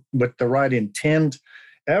with the right intent.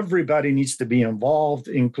 Everybody needs to be involved,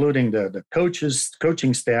 including the coaches,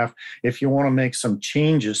 coaching staff, if you want to make some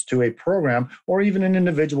changes to a program or even an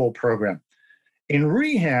individual program. In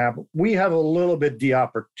rehab, we have a little bit the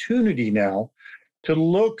opportunity now to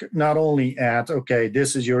look not only at, okay,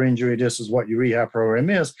 this is your injury, this is what your rehab program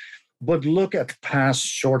is, but look at past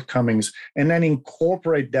shortcomings and then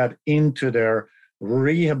incorporate that into their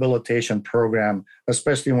rehabilitation program,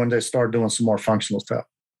 especially when they start doing some more functional stuff.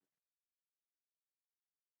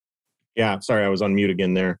 Yeah, sorry, I was on mute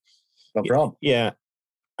again there. No problem. Yeah,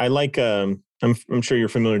 I like. I'm sure you're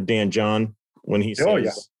familiar with Dan John when he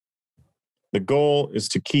says, the goal is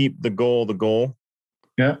to keep the goal.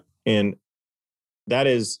 Yeah, and that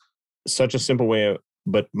is such a simple way,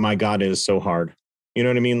 but my God, it is so hard. You know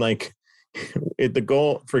what I mean? Like, the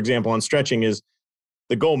goal, for example, on stretching is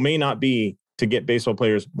the goal may not be to get baseball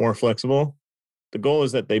players more flexible. The goal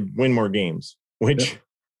is that they win more games, which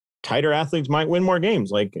tighter athletes might win more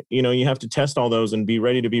games. Like, you have to test all those and be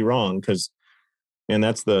ready to be wrong, and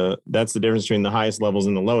that's the difference between the highest levels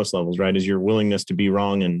and the lowest levels, right? Is your willingness to be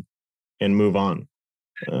wrong and move on.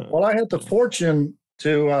 Well, I had the fortune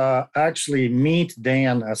to actually meet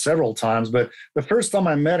Dan several times, but the first time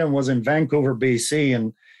I met him was in Vancouver, BC,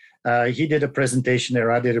 and he did a presentation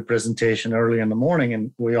there. I did a presentation early in the morning,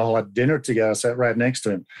 and we all had dinner together. I sat right next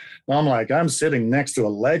to him. And I'm like, I'm sitting next to a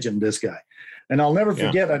legend, this guy. And I'll never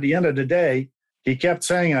forget, at the end of the day, he kept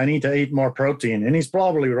saying, I need to eat more protein. And he's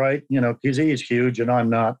probably right, because he is huge and I'm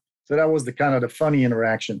not. So that was the funny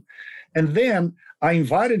interaction. And then I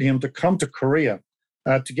invited him to come to Korea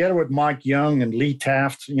together with Mike Young and Lee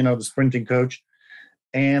Taft, the sprinting coach.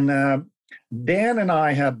 And Dan and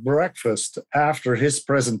I had breakfast after his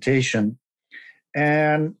presentation.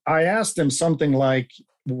 And I asked him something like,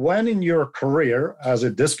 when in your career as a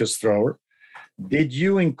discus thrower, did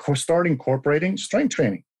you start incorporating strength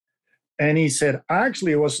training? And he said,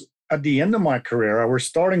 actually, it was at the end of my career. I was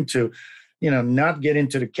starting to, not get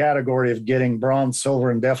into the category of getting bronze, silver,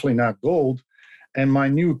 and definitely not gold. And my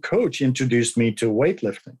new coach introduced me to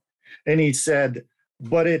weightlifting. And he said,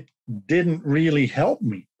 but it didn't really help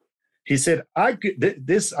me. He said, I'm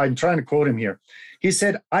trying to quote him here. He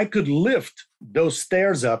said, I could lift those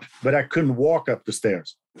stairs up, but I couldn't walk up the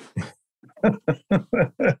stairs.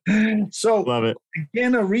 So, love it.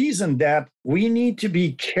 Again, a reason that we need to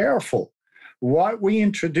be careful what we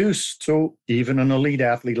introduce to even an elite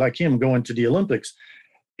athlete like him going to the Olympics.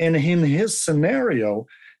 And in his scenario,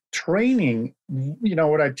 training,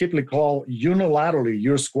 what I typically call unilaterally,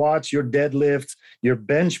 your squats, your deadlifts, your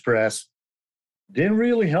bench press, didn't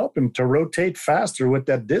really help him to rotate faster with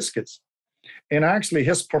that discus. And actually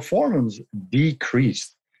his performance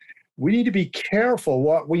decreased. We need to be careful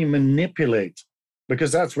what we manipulate,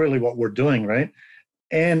 because that's really what we're doing, right?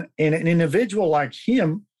 And in an individual like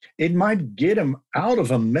him, it might get him out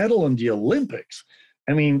of a medal in the Olympics.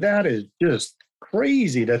 I mean, that is just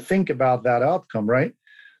crazy to think about that outcome, right?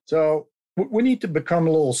 So we need to become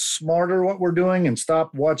a little smarter what we're doing and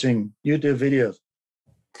stop watching YouTube videos.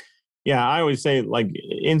 Yeah, I always say, like,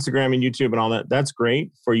 Instagram and YouTube and all that, that's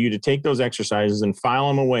great for you to take those exercises and file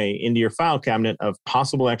them away into your file cabinet of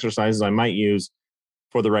possible exercises I might use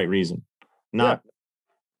for the right reason. Not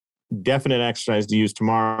definite exercise to use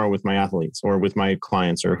tomorrow with my athletes or with my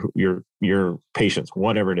clients or your patients,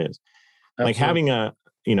 whatever it is. Absolutely. Like having I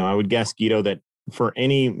would guess, Guido, that for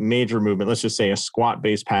any major movement, let's just say a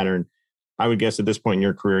squat-based pattern, I would guess at this point in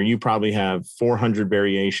your career, you probably have 400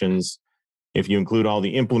 variations. If you include all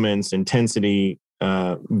the implements, intensity,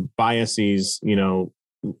 biases,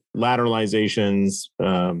 lateralizations,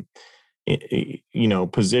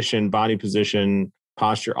 position, body position,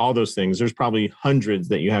 posture, all those things, there's probably hundreds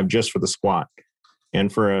that you have just for the squat.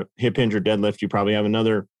 And for a hip hinge or deadlift, you probably have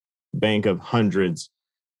another bank of hundreds.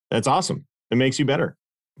 That's awesome. It makes you better.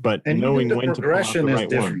 But knowing when to pull out the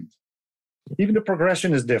right one. Even the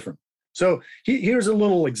progression is different. So here's a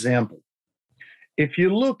little example. If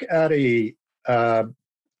you look at a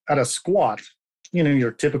squat,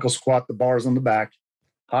 your typical squat, the bar's on the back,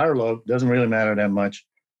 high or low, doesn't really matter that much.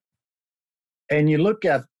 And you look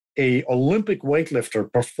at a Olympic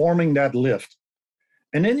weightlifter performing that lift,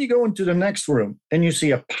 and then you go into the next room and you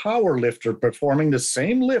see a power lifter performing the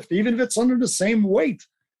same lift, even if it's under the same weight.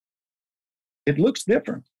 It looks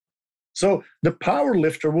different. So the power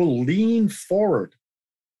lifter will lean forward.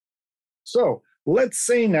 So let's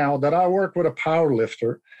say now that I work with a power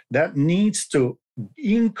lifter that needs to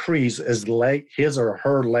increase his or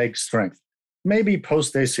her leg strength, maybe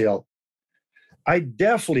post ACL. I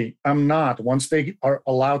definitely am not, once they are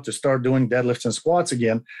allowed to start doing deadlifts and squats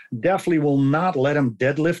again, definitely will not let them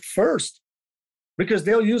deadlift first, because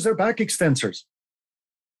they'll use their back extensors.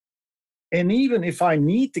 And even if I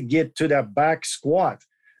need to get to that back squat,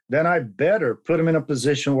 then I better put them in a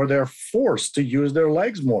position where they're forced to use their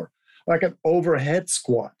legs more, like an overhead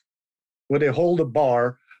squat. where they hold a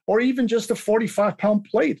bar or even just a 45-pound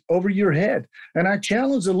plate over your head. And I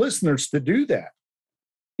challenge the listeners to do that.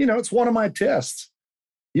 You know, it's one of my tests.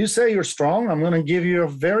 You say you're strong, I'm going to give you a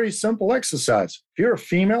very simple exercise. If you're a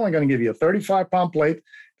female, I'm going to give you a 35-pound plate.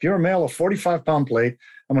 If you're a male, a 45-pound plate.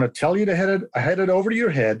 I'm going to tell you to head it over to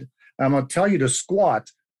your head. I'm going to tell you to squat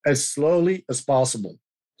as slowly as possible.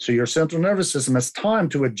 So your central nervous system has time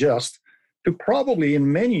to adjust to probably,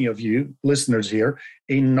 in many of you listeners here,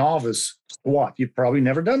 a novice squat. You've probably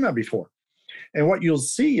never done that before. And what you'll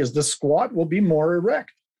see is the squat will be more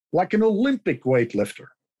erect, like an Olympic weightlifter.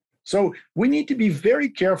 So we need to be very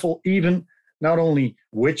careful, even not only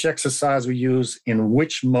which exercise we use, in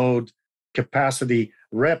which mode, capacity,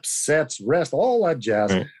 reps, sets, rest, all that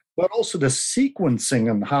jazz, right, but also the sequencing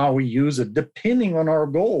and how we use it, depending on our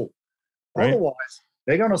goal. Right. Otherwise,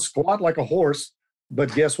 they're going to squat like a horse,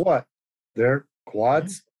 but guess what? Their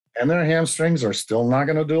quads and their hamstrings are still not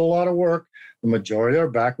going to do a lot of work. The majority of their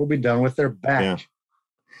back will be done with their back.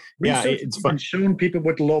 Yeah, it's been shown people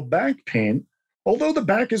with low back pain, although the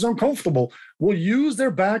back is uncomfortable, will use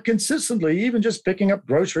their back consistently, even just picking up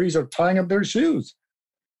groceries or tying up their shoes.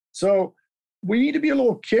 So we need to be a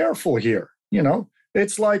little careful here. You know,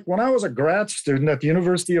 it's like when I was a grad student at the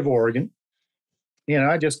University of Oregon, you know,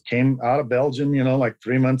 I just came out of Belgium, you know, like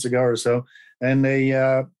 3 months ago or so, and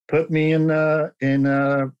they put me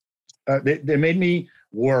they made me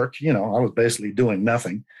work. You know, I was basically doing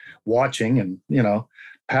nothing, watching and, you know,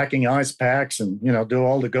 packing ice packs and, you know, do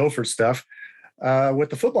all the gopher stuff with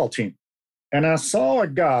the football team. And I saw a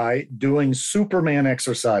guy doing Superman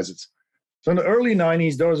exercises. So in the early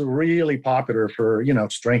 90s, those were really popular for, you know,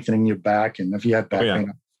 strengthening your back. And if you had back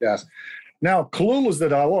pain, yes. Now, clueless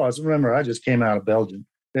that I was, remember, I just came out of Belgium.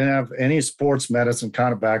 Didn't have any sports medicine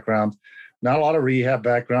kind of background, not a lot of rehab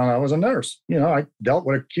background. I was a nurse. You know, I dealt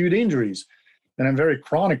with acute injuries and then very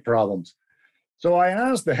chronic problems. So I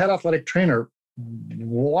asked the head athletic trainer,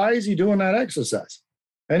 why is he doing that exercise?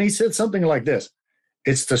 And he said something like this: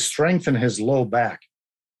 it's to strengthen his low back.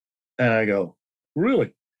 And I go,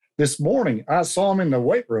 really? This morning, I saw him in the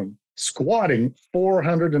weight room squatting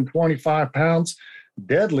 425 pounds,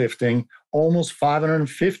 deadlifting almost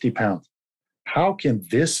 550 pounds. How can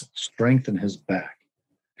this strengthen his back?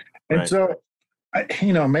 And so,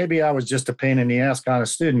 you know, maybe I was just a pain in the ass kind of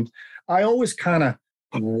student. I always kind of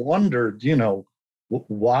wondered, you know,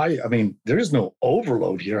 why? I mean, there is no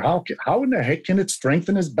overload here. How in the heck can it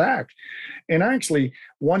strengthen his back? And actually,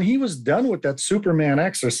 when he was done with that Superman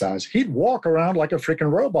exercise, he'd walk around like a freaking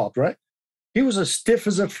robot, right? He was as stiff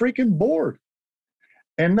as a freaking board.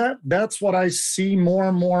 And that's what I see more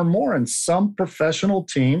and more and more in some professional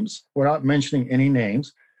teams, without mentioning any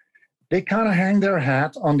names. They kind of hang their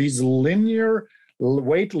hat on these linear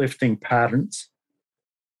weightlifting patterns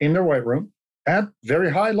in their weight room at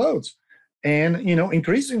very high loads. And, you know,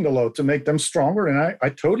 increasing the load to make them stronger. And I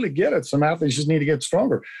totally get it. Some athletes just need to get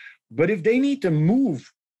stronger. But if they need to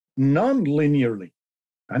move non-linearly,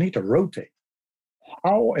 I need to rotate.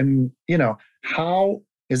 How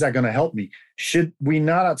is that going to help me? Should we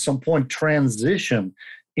not at some point transition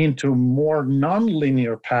into more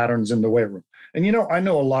non-linear patterns in the weight room? And, you know, I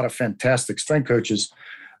know a lot of fantastic strength coaches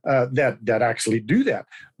that actually do that,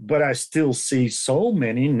 but I still see so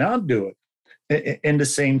many not do it. And the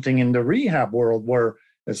same thing in the rehab world, where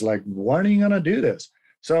it's like, when are you going to do this?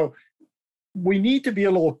 So we need to be a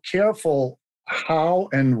little careful how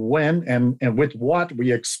and when and with what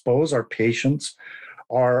we expose our patients,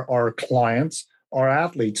 our clients, our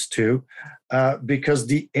athletes to, because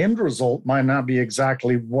the end result might not be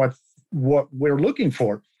exactly what we're looking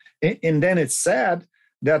for. And then it's sad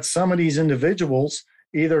that some of these individuals,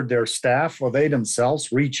 either their staff or they themselves,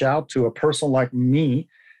 reach out to a person like me,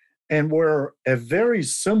 and where a very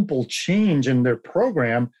simple change in their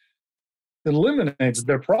program eliminates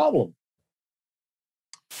their problem.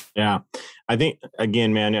 Yeah. I think,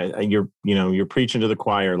 again, man, you're preaching to the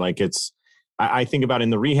choir. Like I think about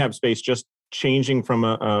in the rehab space, just changing from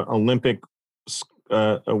a Olympic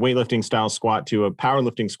a weightlifting style squat to a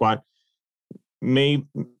powerlifting squat.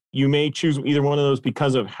 You may choose either one of those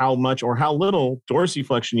because of how much or how little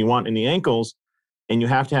dorsiflexion you want in the ankles, and you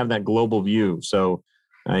have to have that global view. So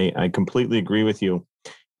I completely agree with you.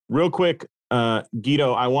 Real quick,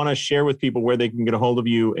 Guido, I want to share with people where they can get a hold of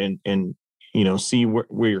you and you know, see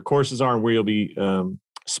where your courses are and where you'll be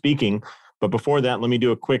speaking. But before that, let me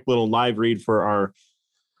do a quick little live read for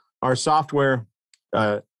our software.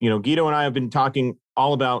 You know, Guido and I have been talking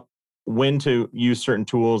all about when to use certain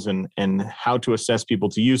tools and how to assess people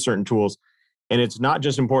to use certain tools. And it's not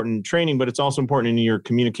just important in training, but it's also important in your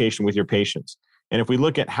communication with your patients. And if we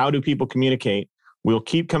look at how do people communicate, we'll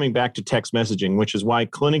keep coming back to text messaging, which is why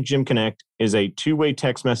Clinic Gym Connect is a two-way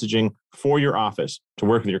text messaging for your office to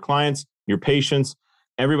work with your clients, your patients,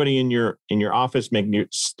 everybody in your office, making your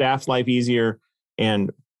staff's life easier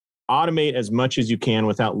and automate as much as you can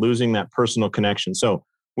without losing that personal connection. So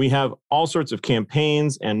we have all sorts of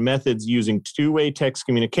campaigns and methods using two-way text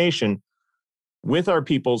communication with our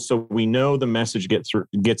people so we know the message gets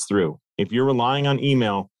through. If you're relying on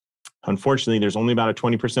email, unfortunately, there's only about a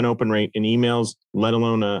 20% open rate in emails, let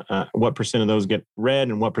alone what percent of those get read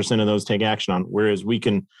and what percent of those take action on, whereas we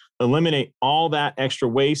can eliminate all that extra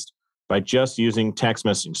waste by just using text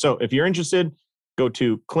messaging. So if you're interested, go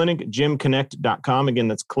to clinicgymconnect.com. Again,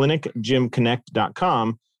 that's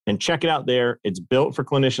clinicgymconnect.com and check it out there. It's built for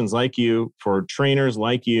clinicians like you, for trainers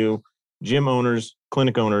like you, gym owners,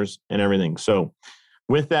 clinic owners, and everything. So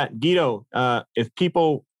with that, Guido, if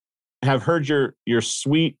people have heard your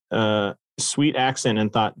sweet accent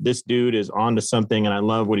and thought this dude is onto something and I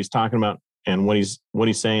love what he's talking about and what he's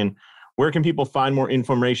saying, where can people find more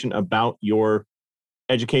information about your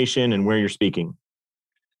education and where you're speaking?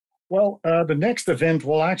 Well, the next event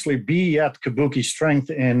will actually be at Kabuki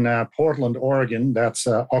Strength in Portland, Oregon. That's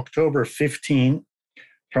October 15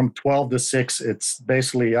 from 12 to 6. It's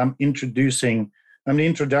basically, I'm the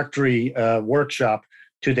introductory workshop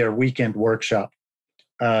to their weekend workshop.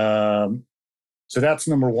 So that's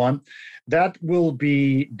number one. That will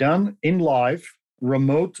be done in live,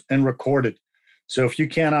 remote, and recorded. So if you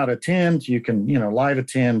cannot attend, you can, live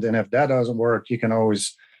attend. And if that doesn't work, you can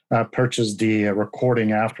always purchase the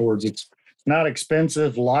recording afterwards. It's not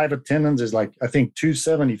expensive. Live attendance is like, I think,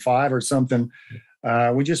 $275 or something.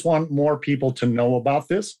 We just want more people to know about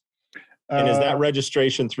this. And is that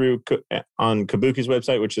registration through on Kabuki's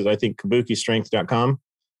website, which is, I think, kabukistrength.com?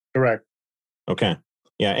 Correct. Okay.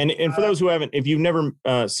 Yeah. And for those who haven't, if you've never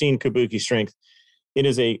seen Kabuki Strength, it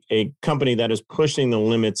is a company that is pushing the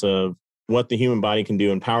limits of what the human body can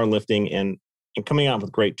do in powerlifting and coming out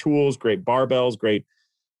with great tools, great barbells, great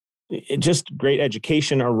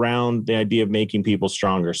education around the idea of making people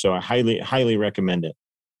stronger. So I highly, highly recommend it.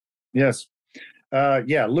 Yes.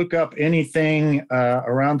 Look up anything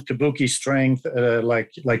around Kabuki Strength.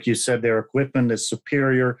 Like you said, their equipment is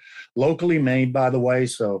superior, locally made, by the way,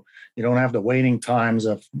 so you don't have the waiting times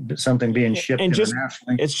of something being shipped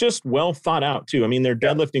internationally. It's just well thought out too. I mean, their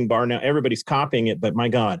deadlifting bar now, everybody's copying it, but my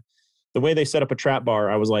God, the way they set up a trap bar,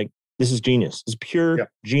 I was like, this is genius. It's pure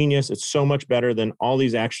genius. It's so much better than all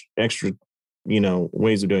these extra,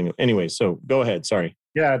 ways of doing it. Anyway, so go ahead. Sorry.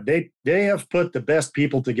 Yeah, they have put the best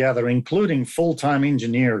people together, including full-time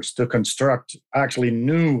engineers, to construct actually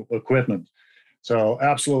new equipment. So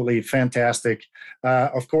absolutely fantastic.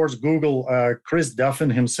 Of course, Google Chris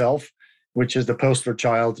Duffin himself, which is the poster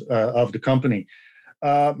child of the company.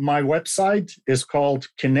 My website is called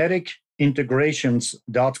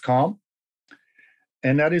kineticintegrations.com.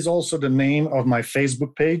 And that is also the name of my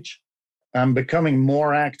Facebook page. I'm becoming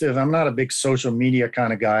more active. I'm not a big social media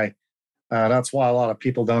kind of guy. That's why a lot of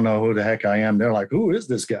people don't know who the heck I am. They're like, who is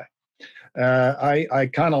this guy? I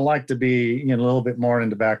kind of like to be a little bit more in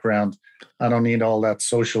the background. I don't need all that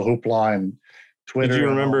social hoopla and Twitter. Do you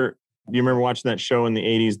remember watching that show in the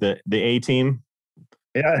 80s, the A-Team?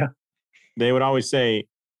 Yeah. They would always say,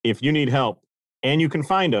 if you need help and you can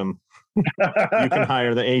find them, you can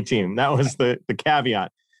hire the A-Team. That was the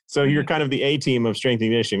caveat. So you're kind of the A-Team of strength and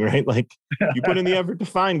conditioning, right? Like you put in the effort to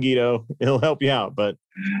find Guido, it'll help you out. But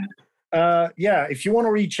if you want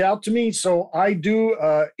to reach out to me, so I do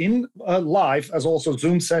in live as also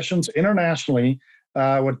Zoom sessions internationally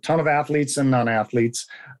with a ton of athletes and non-athletes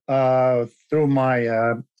through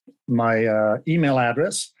my email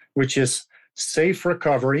address, which is Safe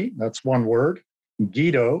Recovery. That's one word.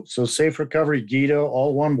 Guido. So Safe Recovery Guido,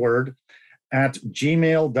 all one word, at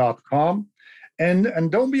gmail.com.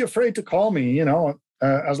 And don't be afraid to call me.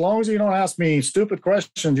 As long as you don't ask me stupid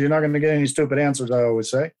questions, you're not going to get any stupid answers, I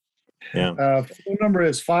always say. Yeah. Phone number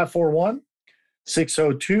is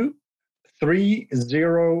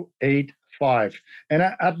 541-602-3085. And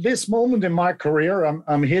at this moment in my career,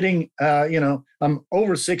 I'm hitting, I'm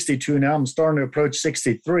over 62 now. I'm starting to approach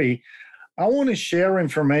 63. I want to share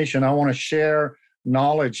information. I want to share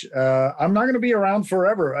knowledge. I'm not going to be around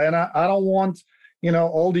forever. And I don't want,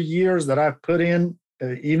 all the years that I've put in,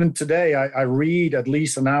 even today, I read at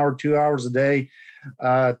least an hour, 2 hours a day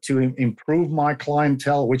to improve my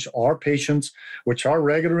clientele, which are patients, which are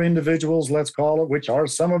regular individuals, let's call it, which are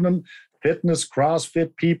some of them fitness,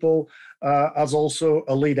 CrossFit people, as also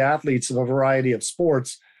elite athletes of a variety of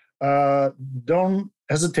sports. Don't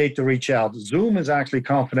hesitate to reach out. Zoom is actually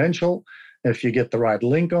confidential if you get the right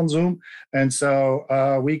link on Zoom. And so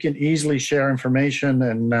we can easily share information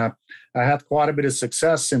and I had quite a bit of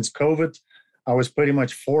success since COVID. I was pretty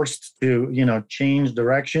much forced to, change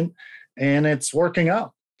direction, and it's working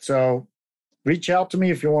out. So reach out to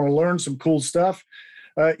me if you want to learn some cool stuff.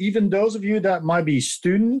 Even those of you that might be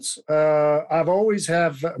students, I've always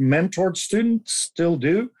have mentored students, still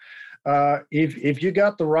do. If you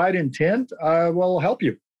got the right intent, I will help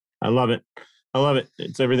you. I love it. I love it.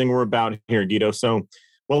 It's everything we're about here, Guido. So,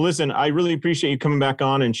 well, listen, I really appreciate you coming back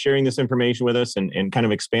on and sharing this information with us and kind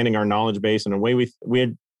of expanding our knowledge base in a way we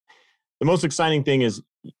had. The most exciting thing is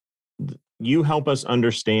you help us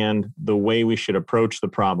understand the way we should approach the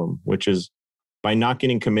problem, which is by not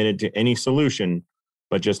getting committed to any solution,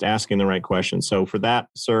 but just asking the right questions. So for that,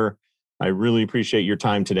 sir, I really appreciate your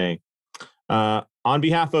time today. On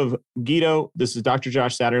behalf of Guido, this is Dr.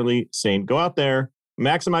 Josh Satterlee saying, go out there,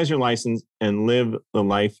 maximize your license, and live the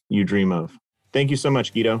life you dream of. Thank you so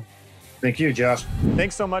much, Guido. Thank you, Josh.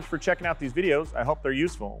 Thanks so much for checking out these videos. I hope they're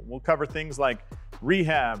useful. We'll cover things like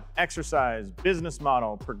rehab, exercise, business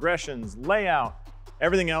model, progressions, layout,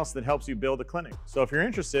 everything else that helps you build a clinic. So if you're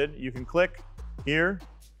interested, you can click here,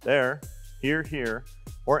 there, here,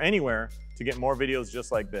 or anywhere to get more videos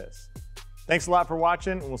just like this. Thanks a lot for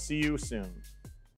watching, and we'll see you soon.